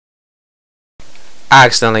I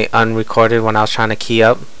accidentally unrecorded when I was trying to key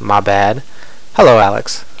up. My bad. Hello,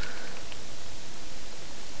 Alex.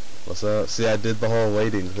 What's up? See, I did the whole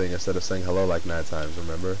waiting thing instead of saying hello like 9 times,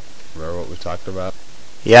 remember? Remember what we talked about?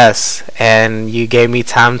 Yes, and you gave me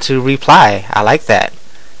time to reply. I like that.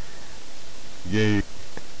 Yay.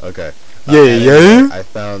 Okay. Yeah. I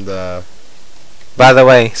found, By the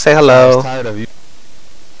way, say I hello. was tired of you.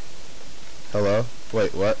 Hello?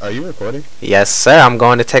 Wait, what? Are you recording? Yes, sir. I'm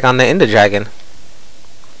going to take on the Ender Dragon.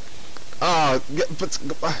 Oh, but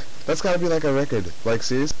that's gotta be like a record. Like,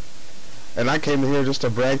 seriously? And I came here just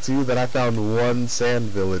to brag to you that I found one sand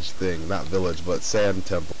village thing. Not village, but sand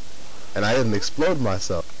temple. And I didn't explode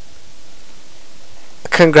myself.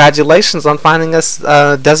 Congratulations on finding a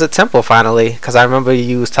desert temple finally, because I remember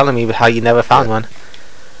you was telling me how you never found one.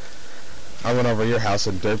 I went over your house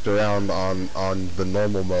and derped around on the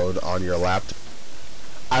normal mode on your laptop.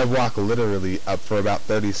 I walk literally up for about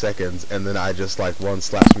 30 seconds, and then I just, like, one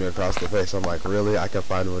slaps me across the face. I'm like, really? I can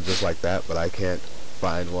find one just like that, but I can't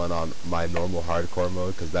find one on my normal hardcore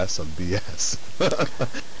mode, because that's some BS.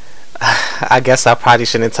 I guess I probably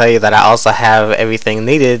shouldn't tell you that I also have everything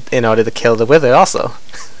needed in order to kill the wither also.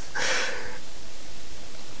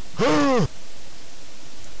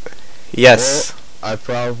 Yes. Well, I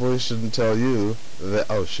probably shouldn't tell you that.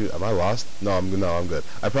 Oh shoot, am I lost? No, I'm good.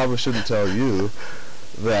 I probably shouldn't tell you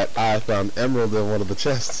that I found emerald in one of the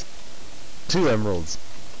chests. 2 emeralds.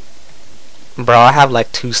 Bro, I have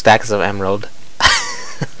like 2 stacks of emerald.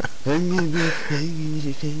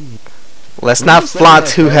 Let's not flaunt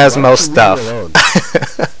who has most stuff.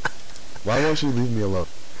 Why won't you leave me alone?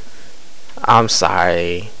 I'm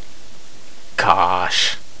sorry.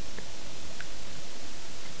 Gosh.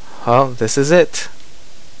 Oh, this is it.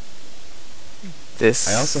 This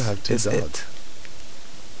I also have 2 is dogs. it.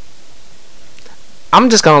 I'm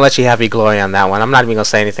just gonna let you have your glory on that one. I'm not even gonna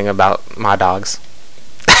say anything about my dogs.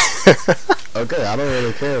 Okay, I don't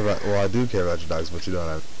really care about. Well, I do care about your dogs, but you don't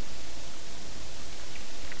have.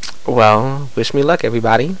 Well, wish me luck,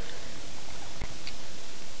 everybody.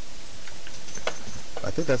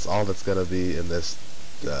 I think that's all that's gonna be in this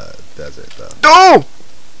desert, though. Oh!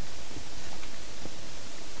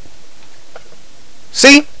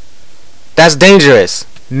 See? That's dangerous.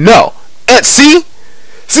 No. See?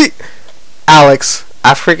 Alex,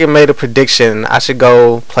 I freaking made a prediction. I should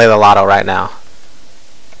go play the lotto right now.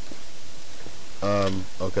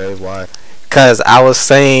 Okay, why? Because I was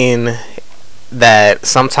saying that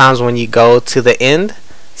sometimes when you go to the end,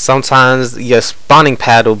 sometimes your spawning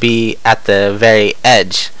pad will be at the very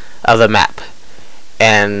edge of the map.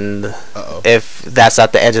 And if that's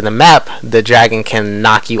at the edge of the map, the dragon can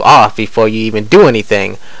knock you off before you even do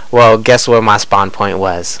anything. Well, guess where my spawn point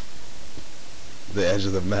was? The edge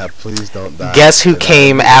of the map. Please don't die. Guess who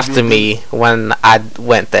came after me when I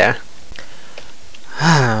went there?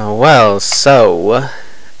 Well, so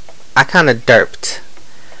I kind of derped.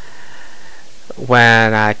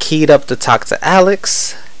 When I keyed up to talk to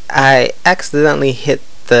Alex, I accidentally hit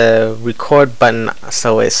the record button,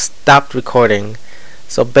 so it stopped recording.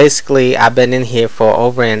 So basically, I've been in here for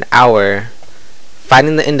over an hour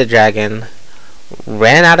fighting the Ender Dragon,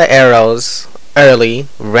 ran out of arrows early,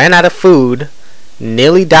 ran out of food,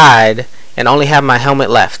 nearly died, and only have my helmet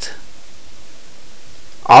left.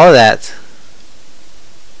 All of that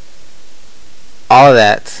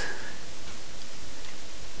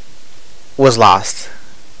was lost.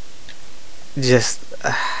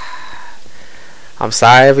 I'm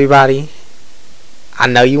sorry, everybody. I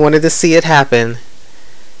know you wanted to see it happen.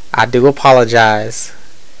 I do apologize.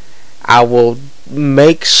 I will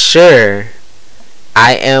make sure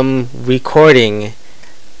I am recording,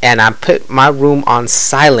 and I put my room on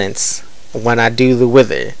silence when I do the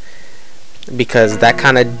wither, because that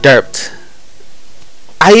kind of derped.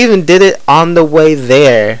 I even did it on the way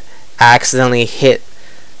there. I accidentally hit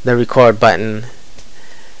the record button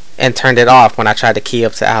and turned it off when I tried to key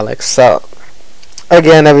up to Alex. So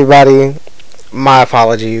again, everybody, my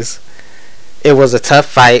apologies. It was a tough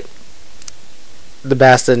fight. The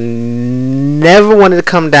bastard never wanted to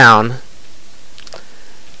come down,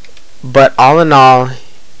 but all in all,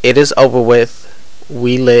 it is over with.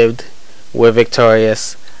 We lived. We're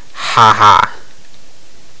victorious. Haha.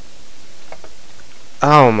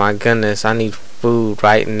 Oh my goodness, I need food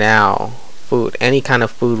right now. Food, any kind of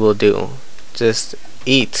food will do. Just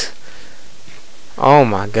eat. Oh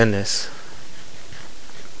my goodness.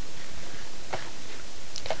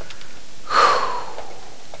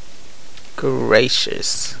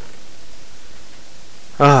 Gracious.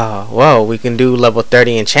 Oh, well, we can do level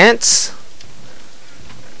 30 enchants.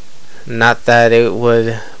 Not that it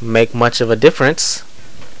would make much of a difference.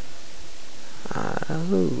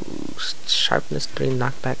 Sharpness 3,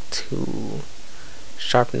 knockback 2.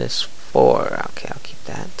 Sharpness 4. Okay, I'll keep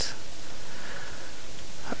that.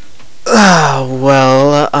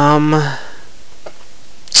 Well,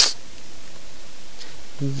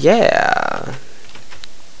 yeah.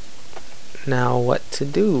 Now what to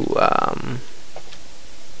do?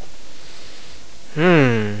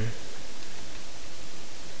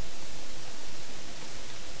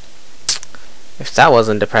 If that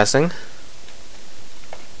wasn't depressing.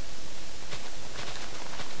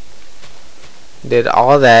 Did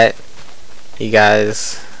all that you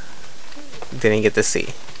guys didn't get to see.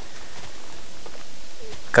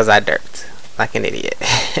 Cause I derped like an idiot.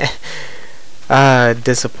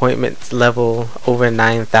 Disappointment level over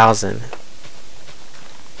 9,000.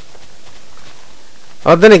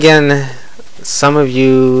 Well, then again, some of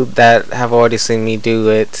you that have already seen me do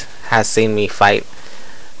it has seen me fight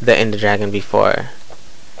the Ender Dragon before.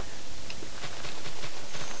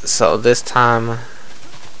 So this time,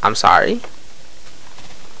 I'm sorry.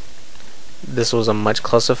 This was a much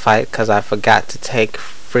closer fight because I forgot to take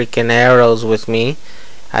freaking arrows with me.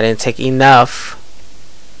 I didn't take enough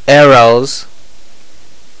arrows.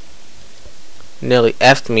 Nearly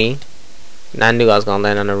effed me. And I knew I was gonna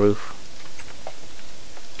land on the roof.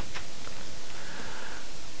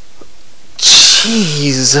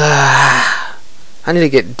 Jeez. I need to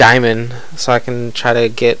get diamond so I can try to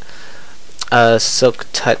get a silk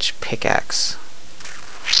touch pickaxe.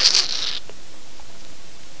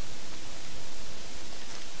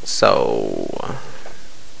 So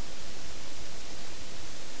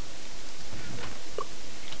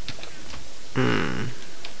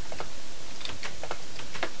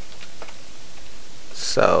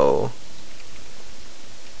So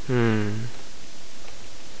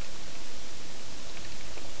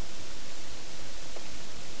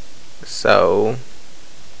So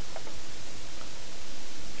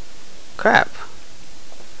crap.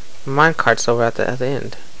 Minecart's over at the other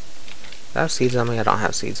end. Do I have seeds on me? I don't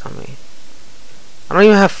have seeds on me. I don't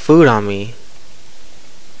even have food on me.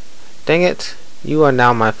 Dang it. You are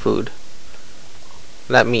now my food.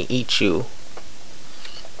 Let me eat you.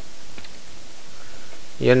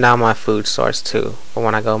 You're now my food source too, for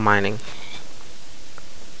when I go mining.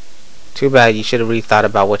 Too bad, you should have really thought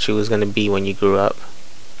about what you was gonna be when you grew up.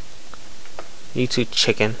 You two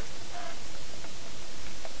chicken.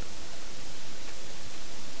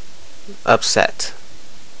 Upset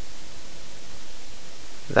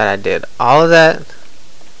that I did all of that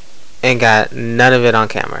and got none of it on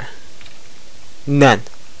camera. None.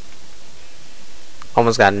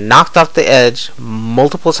 Almost got knocked off the edge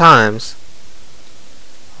multiple times.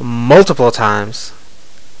 Multiple times.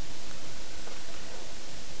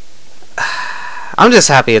 I'm just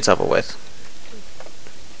happy it's over with.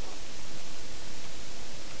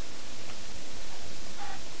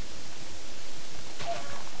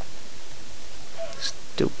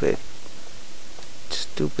 Stupid.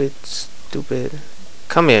 Stupid. Stupid.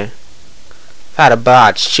 Come here. If I had a bow,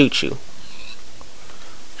 I'd shoot you.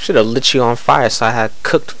 Should have lit you on fire so I had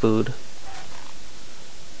cooked food.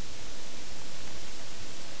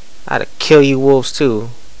 I'd kill you wolves too.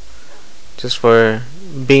 Just for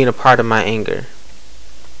being a part of my anger.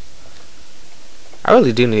 I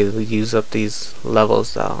really do need to use up these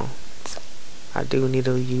levels though. I do need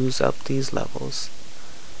to use up these levels.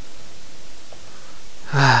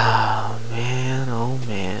 Oh man, oh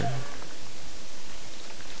man.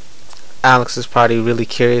 Alex is probably really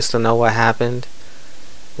curious to know what happened.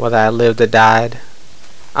 Whether I lived or died.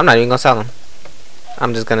 I'm not even gonna tell him.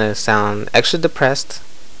 I'm just gonna sound extra depressed.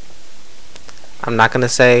 I'm not gonna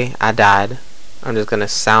say I died. I'm just gonna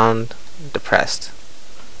sound depressed.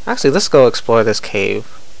 Actually, let's go explore this cave.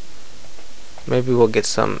 Maybe we'll get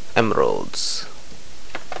some emeralds.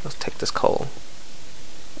 Let's take this coal.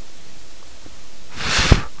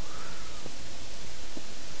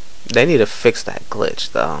 They need to fix that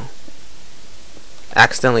glitch though.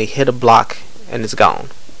 Accidentally hit a block and it's gone.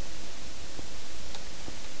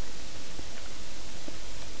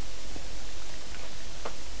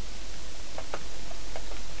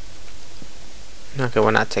 Okay,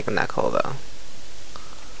 we're not taking that coal though.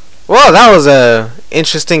 Whoa, that was a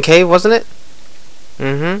interesting cave, wasn't it?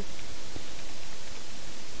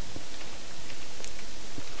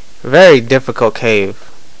 Very difficult cave.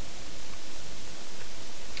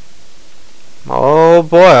 Oh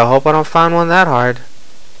boy, I hope I don't find one that hard.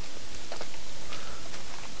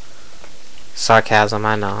 Sarcasm,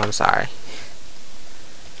 I know, I'm sorry.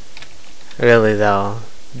 Really though,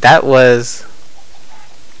 that was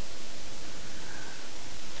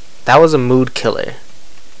a mood killer.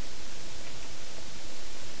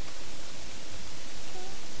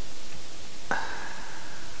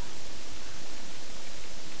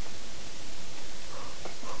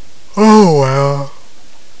 Oh well.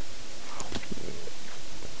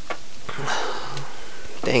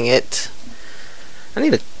 Dang it. I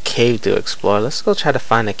need a cave to explore. Let's go try to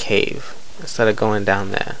find a cave instead of going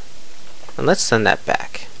down there. And let's send that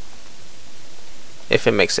back. If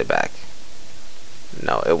it makes it back.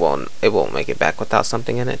 No, it won't. It won't make it back without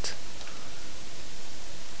something in it.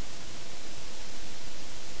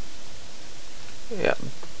 Yeah.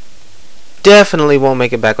 Definitely won't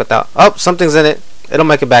make it back without. Oh, something's in it. It'll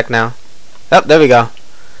make it back now. Oh, there we go.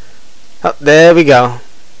 Oh, there we go.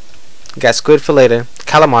 Got squid for later.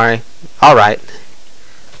 Calamari. Alright.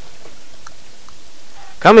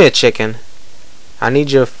 Come here, chicken. I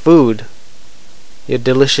need your food. Your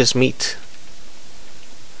delicious meat.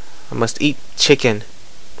 I must eat chicken.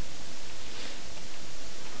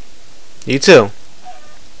 You too.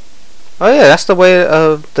 Oh yeah, that's the way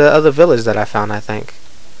of the other village that I found, I think.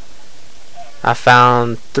 I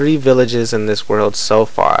found 3 villages in this world so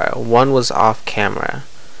far. 1 was off camera.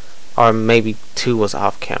 Or maybe 2 was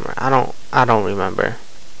off camera. I don't remember.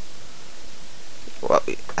 Well,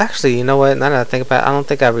 actually, you know what? Now that I think about it, I don't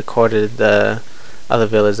think I recorded the other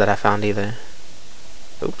village that I found either.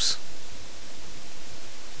 Oops.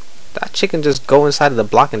 Did that chicken just go inside of the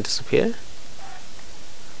block and disappear?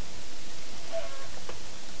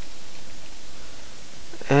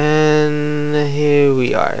 And here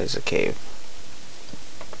we are. There's a cave.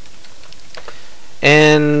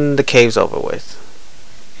 And the cave's over with.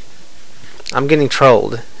 I'm getting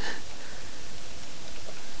trolled.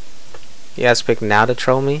 You guys pick now to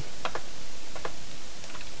troll me?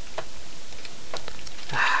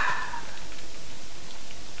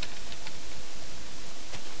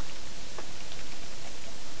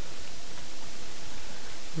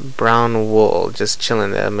 Brown wool just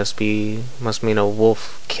chilling there. Must mean a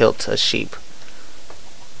wolf killed a sheep.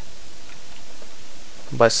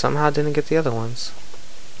 But somehow didn't get the other ones.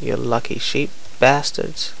 You lucky sheep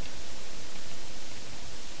bastards.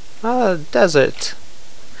 Desert.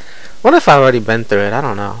 What if I've already been through it? I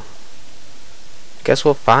don't know. Guess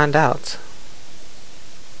we'll find out.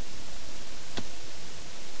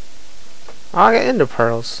 Oh, I got ender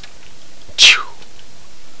pearls. Chew.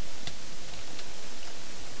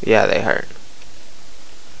 Yeah, they hurt.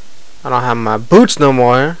 I don't have my boots no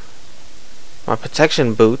more. My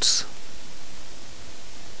protection boots.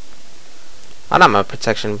 Oh, not my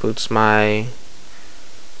protection boots. My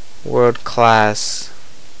world class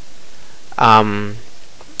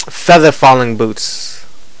feather falling boots.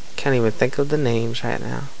 Can't even think of the names right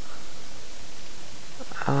now.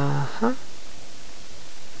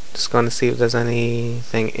 Just going to see if there's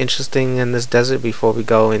anything interesting in this desert before we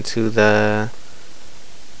go into the...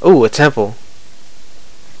 Ooh, a temple.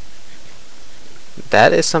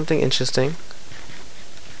 That is something interesting.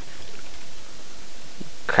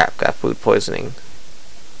 Crap, got food poisoning.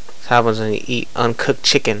 This happens when you eat uncooked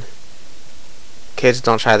chicken. Kids,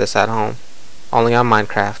 don't try this at home. Only on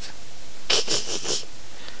Minecraft.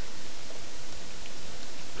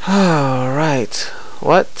 Alright.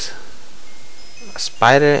 What? A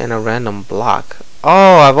spider in a random block.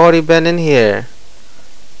 Oh, I've already been in here.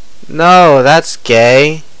 No, that's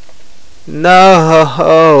gay.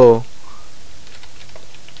 No.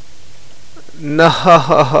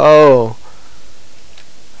 No.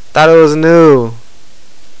 Thought it was new.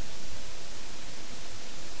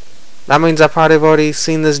 That means I probably have already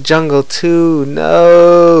seen this jungle too.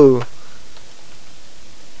 No.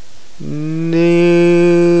 No.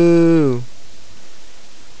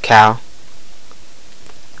 Cow.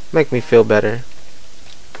 Make me feel better.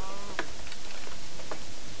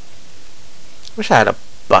 Wish I had a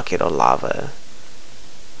bucket of lava.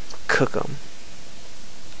 Cook 'em.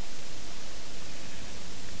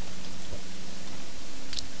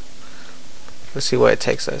 Let's see where it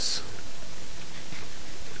takes us.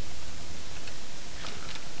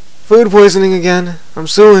 Food poisoning again. I'm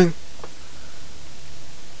suing.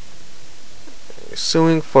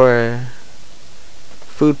 Suing for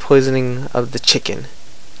food poisoning of the chicken.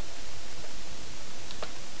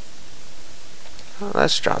 Oh,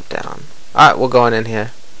 let's drop down. Alright, we're going in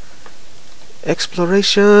here.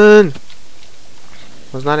 Exploration!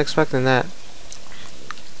 Was not expecting that.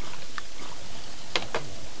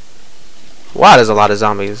 Wow, there's a lot of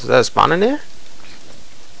zombies. Is that a spawn in there?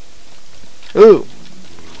 Ooh!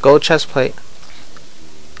 Gold chest plate.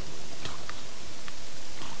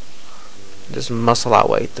 Just muscle our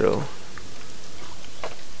way through.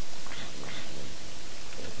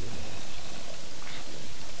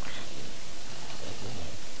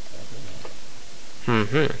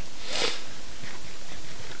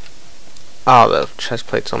 Oh, the chest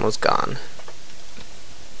plate's almost gone.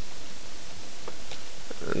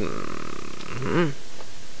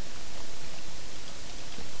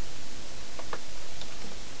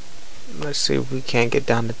 Let's see if we can't get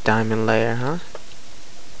down the diamond layer, huh?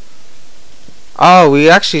 Oh, we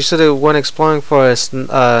actually should have went exploring for a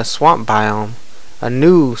swamp biome. A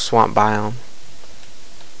new swamp biome.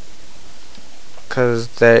 Because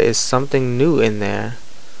there is something new in there.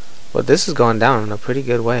 Well, this is going down in a pretty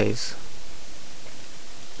good ways.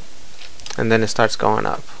 And then it starts going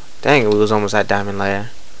up. Dang, we was almost at diamond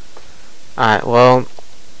layer. Alright, well,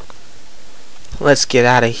 let's get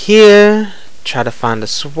out of here. Try to find a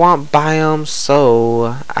swamp biome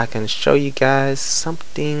so I can show you guys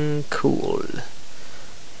something cool.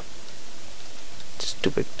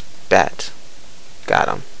 Stupid bat. Got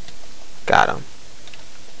him. Got him.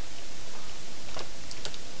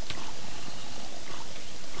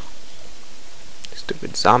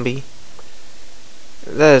 Stupid zombie.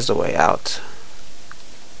 There's the way out.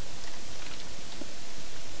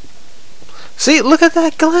 See, look at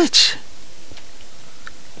that glitch.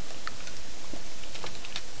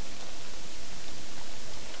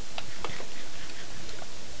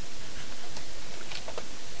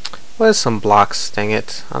 Where's some blocks? Dang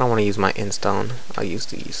it. I don't want to use my endstone. I'll use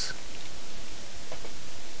these.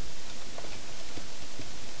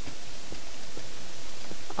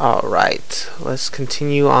 Alright. Let's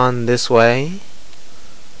continue on this way.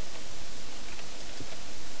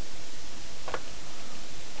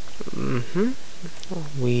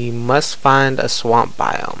 We must find a swamp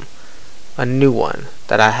biome. A new one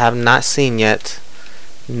that I have not seen yet.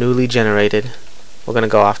 Newly generated. We're gonna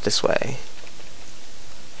go off this way.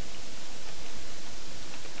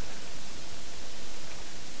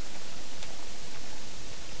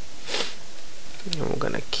 And we're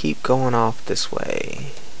gonna keep going off this way.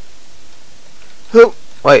 Oh,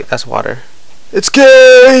 wait, that's water. It's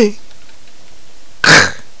gay!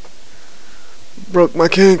 Broke my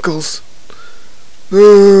cankles.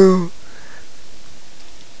 No.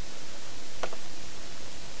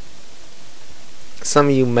 Some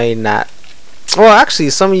of you may not. Well, actually,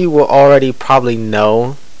 some of you will already probably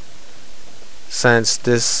know, since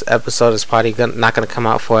this episode is probably not going to come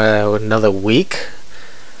out for another week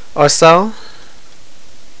or so.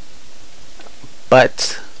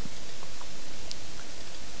 But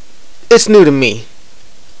it's new to me.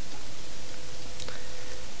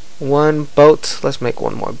 One boat. Let's make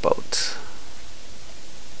one more boat.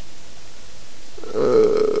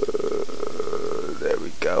 There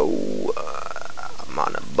we go. I'm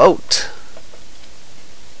on a boat.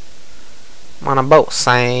 I'm on a boat,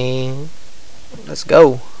 Sigh. Let's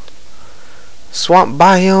go. Swamp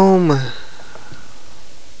biome.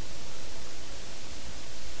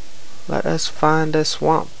 Let us find a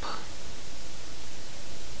swamp.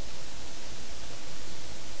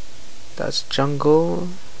 That's jungle.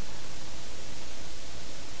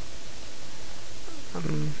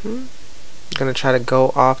 Gonna try to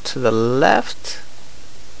go off to the left.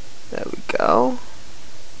 There we go.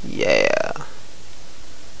 Yeah.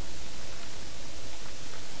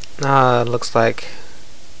 Looks like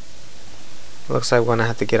we're gonna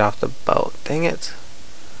have to get off the boat. Dang it.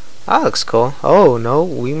 That looks cool. Oh no,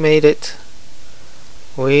 we made it.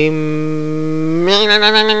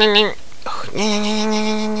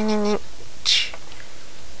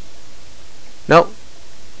 Nope.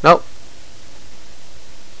 Nope.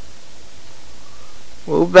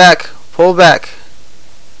 Move back. Pull back.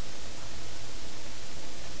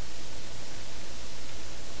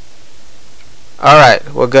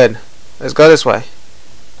 Alright, we're good. Let's go this way.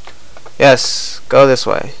 Yes, go this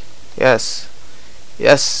way. Yes.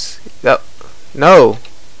 Yes. Go. No.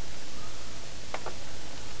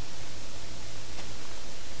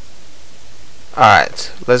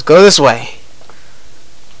 Alright, let's go this way.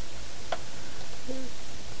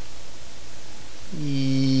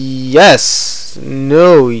 Yes.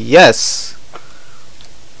 No, yes.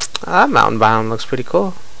 That mountain biome looks pretty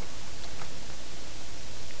cool.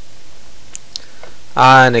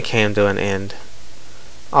 And it came to an end.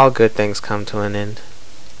 All good things come to an end.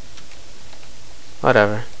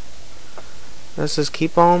 Whatever. Let's just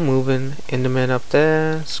keep on moving. Enderman up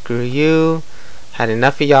there. Screw you. Had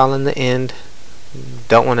enough of y'all in the end.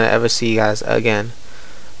 Don't want to ever see you guys again.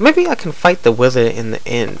 Maybe I can fight the wither in the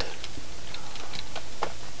end.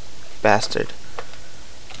 Bastard.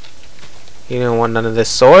 You didn't want none of this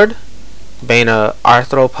sword? Bane of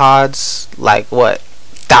arthropods, like what?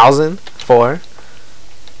 1,000? 4?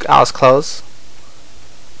 I was close.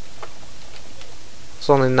 It's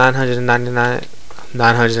only 999.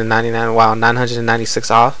 999. Wow, 996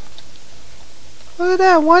 off. Look at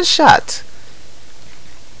that, one shot.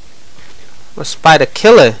 A spider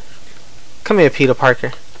killer. Come here, Peter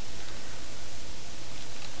Parker.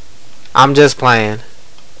 I'm just playing.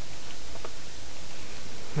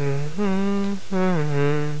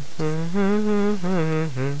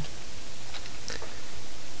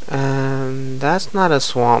 And that's not a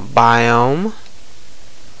swamp biome.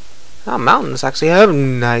 Oh, mountains actually have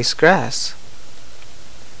nice grass.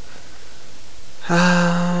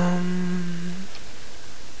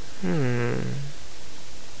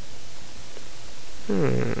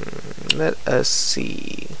 Let us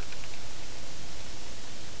see.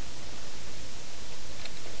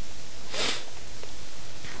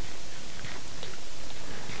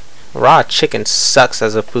 Raw chicken sucks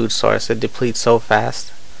as a food source. It depletes so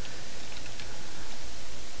fast.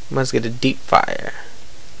 Must get a deep fryer.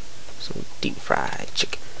 Some deep fried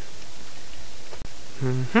chicken.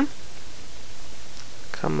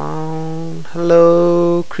 Come on.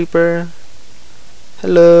 Hello, creeper.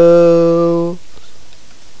 Hello.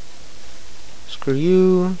 Screw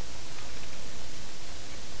you.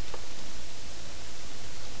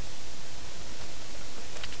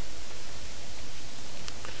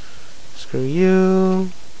 Screw you.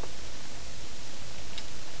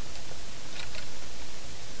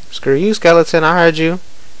 Screw you, skeleton. I heard you.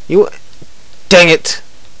 You. Dang it.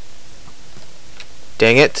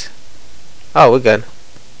 Dang it. Oh, we're good.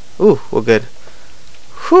 Ooh, we're good.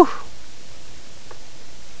 Whew.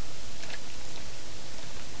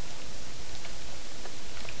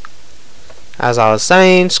 As I was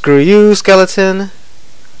saying, screw you, skeleton.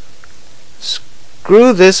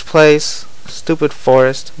 Screw this place. Stupid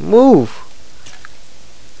forest. Move.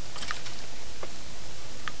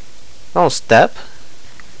 Don't step.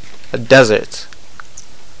 A desert.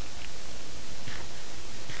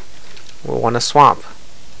 We want a swamp.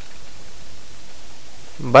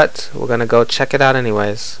 But we're gonna go check it out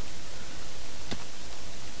anyways.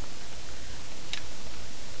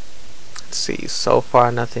 Let's see, so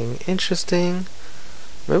far nothing interesting.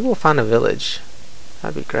 Maybe we'll find a village.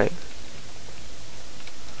 That'd be great.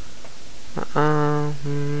 I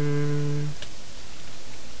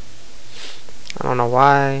don't know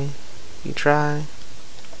why you try.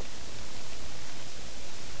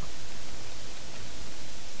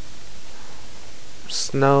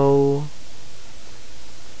 Snow.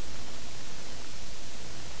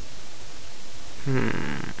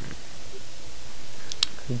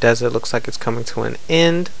 Desert looks like it's coming to an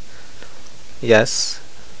end. Yes.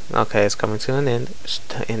 Okay, it's coming to an end.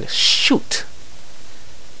 Shoot.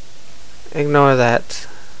 Ignore that.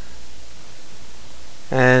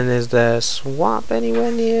 And is there a swamp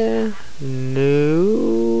anywhere near?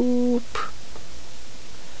 Nope.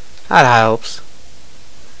 That helps.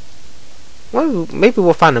 Well, maybe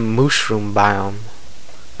we'll find a mushroom biome.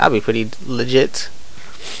 That'd be pretty legit.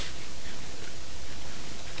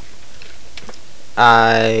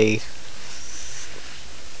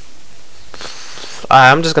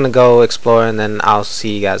 I'm just gonna go explore and then I'll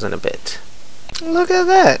see you guys in a bit. Look at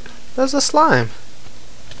that. There's a slime.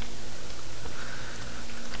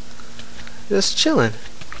 Just chilling.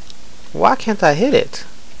 Why can't I hit it?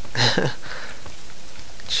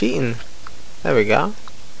 Cheating. There we go.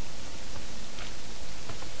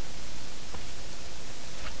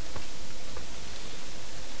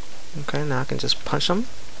 Okay, now I can just punch them.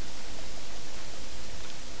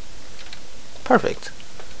 Perfect.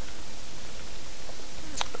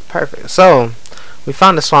 Perfect. So, we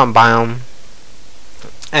found a swamp biome.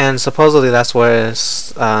 And supposedly that's where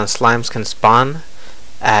slimes can spawn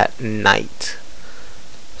at night.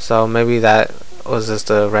 So maybe that was just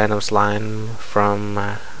a random slime from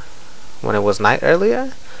when it was night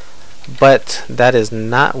earlier. But that is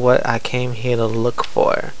not what I came here to look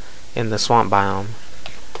for in the swamp biome.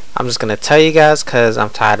 I'm just going to tell you guys because I'm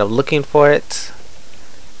tired of looking for it.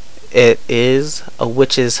 It is a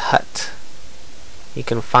witch's hut. You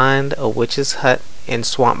can find a witch's hut in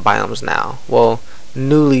swamp biomes now. Well,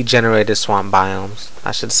 newly generated swamp biomes,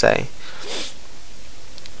 I should say,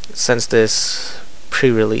 since this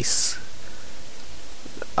pre-release.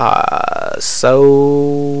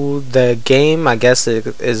 So the game, I guess,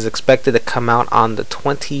 is expected to come out on the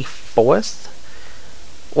 24th.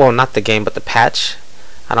 Well, not the game, but the patch.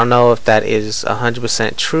 I don't know if that is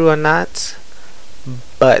 100% true or not,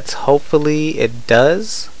 but hopefully it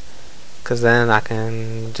does, because then I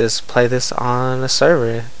can just play this on a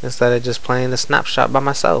server instead of just playing the snapshot by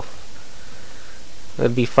myself. It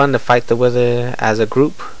would be fun to fight the Wither as a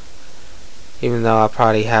group, even though I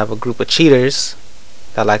probably have a group of cheaters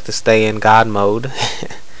that like to stay in God mode.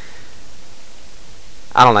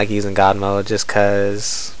 I don't like using God mode just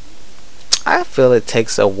because I feel it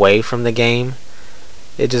takes away from the game.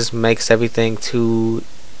 It just makes everything too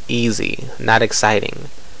easy, not exciting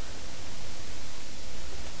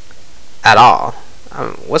at all.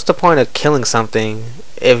 What's the point of killing something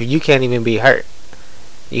if you can't even be hurt?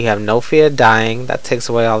 You have no fear of dying. That takes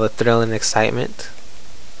away all the thrill and excitement.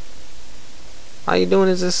 All you're doing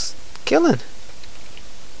is just killing.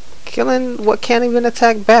 Killing what can't even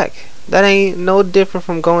attack back. That ain't no different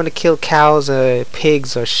from going to kill cows or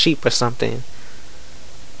pigs or sheep or something.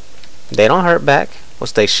 They don't hurt back,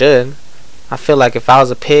 which they should. I feel like if I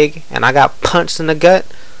was a pig and I got punched in the gut,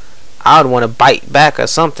 I would want to bite back or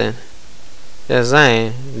something. Just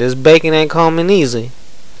saying, this bacon ain't coming easy.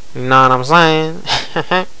 You know what I'm saying?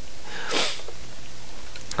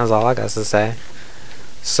 That's all I got to say.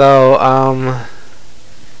 So,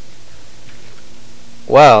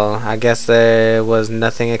 well, I guess there was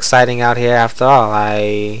nothing exciting out here after all.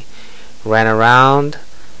 I ran around,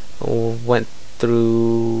 went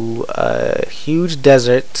through a huge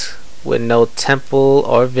desert with no temple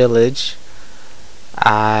or village.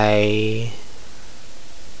 I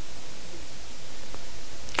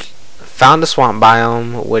found a swamp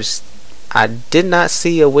biome, which I did not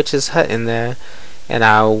see a witch's hut in there, and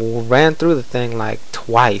I ran through the thing like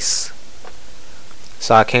twice.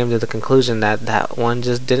 So I came to the conclusion that that one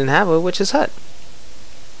just didn't have a witch's hut.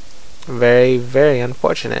 Very, very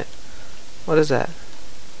unfortunate. What is that?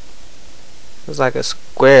 It's like a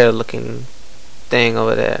square looking thing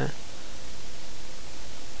over there.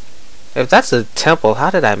 If that's a temple, how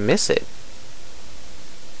did I miss it?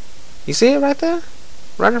 You see it right there?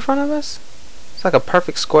 Right in front of us? It's like a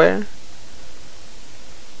perfect square.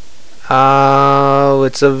 Oh,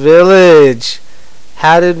 it's a village.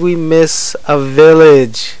 How did we miss a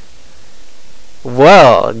village?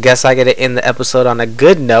 Well, guess I gotta end the episode on a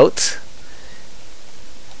good note.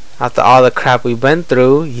 After all the crap we've been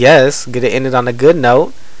through, yes, get it ended on a good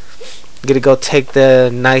note. Get to go take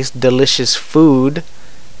the nice, delicious food,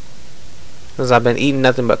 because I've been eating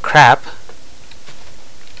nothing but crap.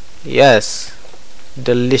 Yes,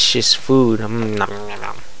 delicious food.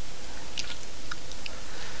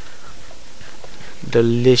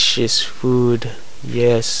 Delicious food.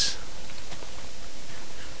 Yes.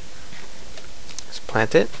 Let's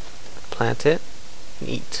plant it, and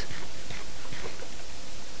eat.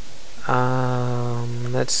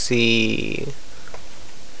 Let's see.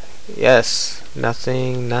 Yes,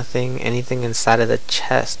 nothing, anything inside of the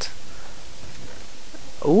chest.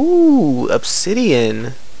 Ooh,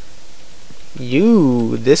 obsidian.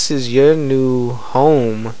 This is your new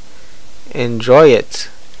home. Enjoy it.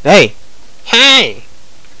 Hey! Hey!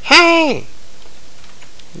 Hey!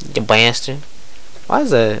 You bastard. Why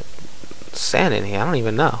is there sand in here? I don't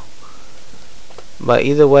even know. But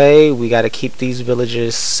either way, we gotta keep these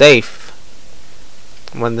villagers safe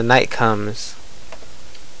when the night comes.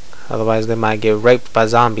 Otherwise they might get raped by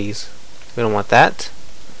zombies. We don't want that.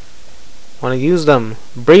 Want to use them,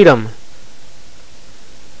 breed them,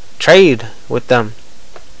 trade with them.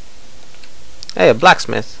 Hey, a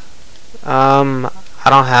blacksmith. I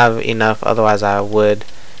don't have enough, otherwise I would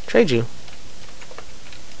trade you.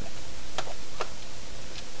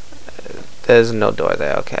 There's no door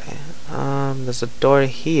there, okay. There's a door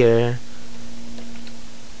here.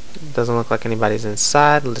 Doesn't look like anybody's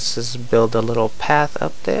inside. Let's just build a little path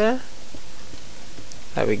up there.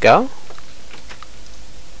 There we go.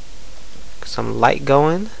 Some light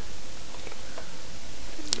going.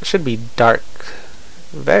 It should be dark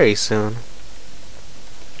very soon.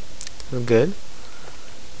 Good.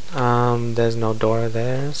 There's no door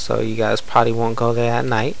there, so you guys probably won't go there at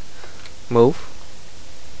night. Move.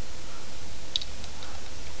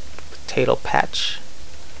 Potato patch.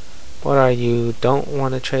 What are you? Don't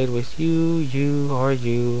want to trade with you, you, or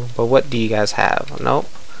you. But what do you guys have? Nope.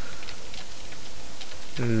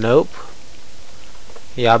 Nope.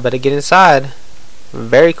 Y'all better get inside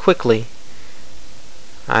very quickly.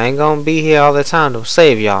 I ain't gonna be here all the time to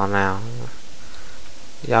save y'all now.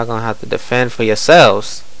 Y'all gonna have to defend for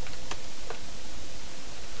yourselves.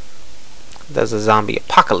 There's a zombie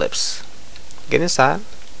apocalypse. Get inside.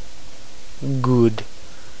 Good.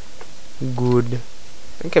 Good.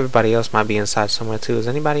 I think everybody else might be inside somewhere too. Is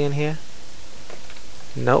anybody in here?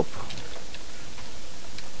 Nope.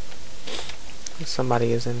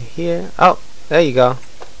 Somebody is in here. Oh, there you go.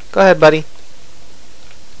 Go ahead, buddy.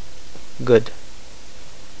 Good.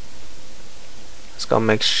 Let's go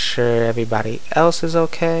make sure everybody else is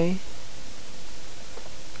okay.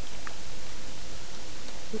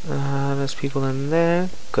 There's people in there.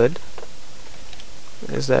 Good.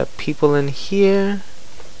 Is there people in here?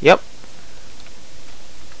 Yep.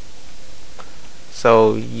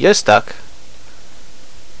 So you're stuck.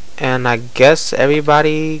 And I guess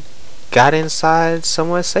everybody got inside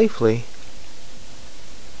somewhere safely.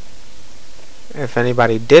 If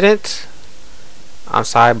anybody didn't, I'm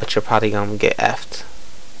sorry, but you're probably gonna get effed.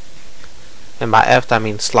 And by effed I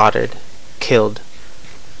mean slaughtered, killed.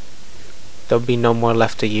 there'll be no more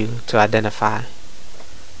left of you to identify.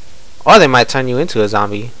 Or they might turn you into a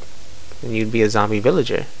zombie, and you'd be a zombie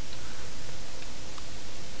villager.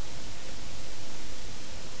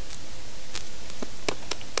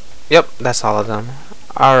 Yep, that's all of them.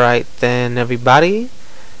 Alright then, everybody.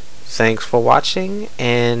 Thanks for watching,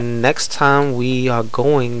 and next time we are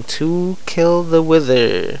going to kill the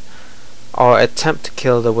Wither, or attempt to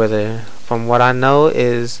kill the Wither. From what I know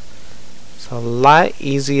is it's a lot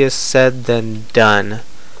easier said than done.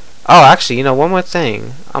 Oh, actually, you know, one more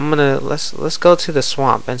thing. Let's go to the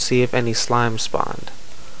swamp and see if any slime spawned.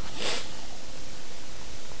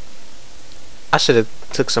 I should have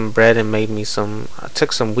took some bread and made me some. I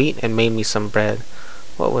took some wheat and made me some bread.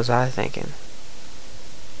 What was I thinking?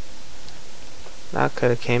 That could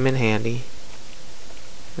have came in handy.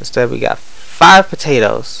 Instead, we got 5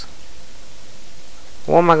 potatoes.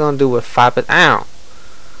 What am I gonna do with 5 potatoes?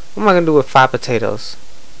 What am I gonna do with 5 potatoes?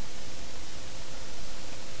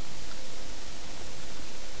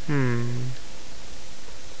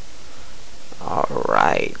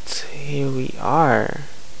 Alright, here we are.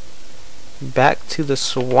 Back to the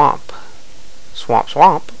swamp.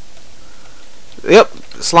 Swamp. Yep,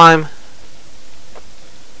 slime.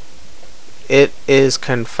 It is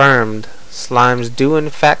confirmed. Slimes do in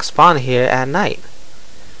fact spawn here at night.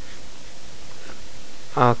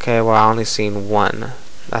 Okay, well, I only seen one.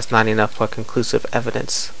 That's not enough for conclusive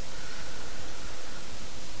evidence.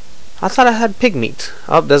 I thought I had pig meat.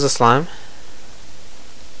 Oh, there's a slime.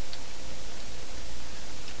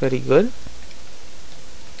 Very good.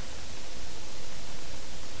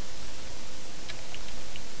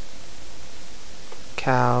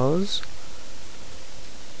 Cows.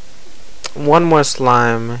 One more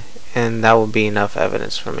slime, and that will be enough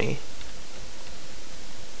evidence for me.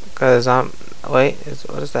 Because wait,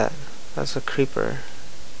 what is that? That's a creeper.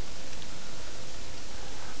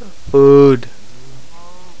 Food.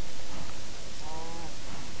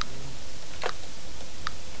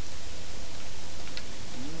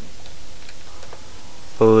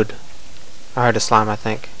 Food. I heard a slime, I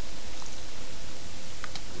think.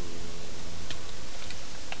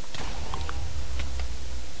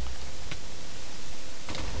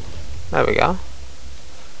 There we go.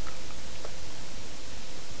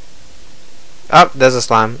 Oh, there's a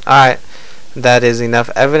slime. Alright. That is enough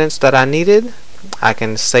evidence that I needed. I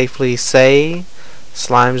can safely say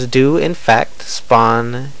slimes do in fact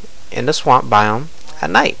spawn in the swamp biome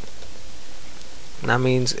at night. And that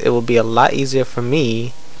means it will be a lot easier for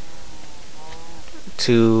me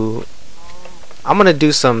to... I'm gonna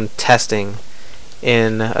do some testing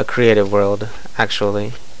in a creative world,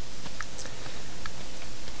 actually.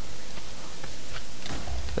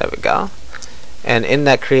 There we go. And in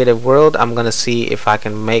that creative world, I'm gonna see if I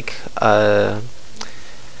can make a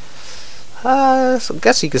so I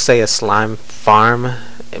guess you could say a slime farm.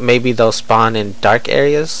 Maybe they'll spawn in dark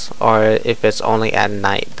areas, or if it's only at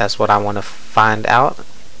night. That's what I want to find out.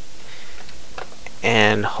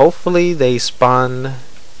 And hopefully they spawn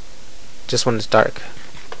just when it's dark.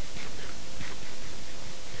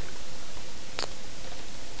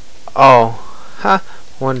 Oh, ha!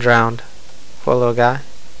 One drowned. Poor little guy.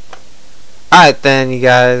 Alright then, you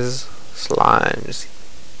guys. Slimes.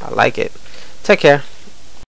 I like it. Take care.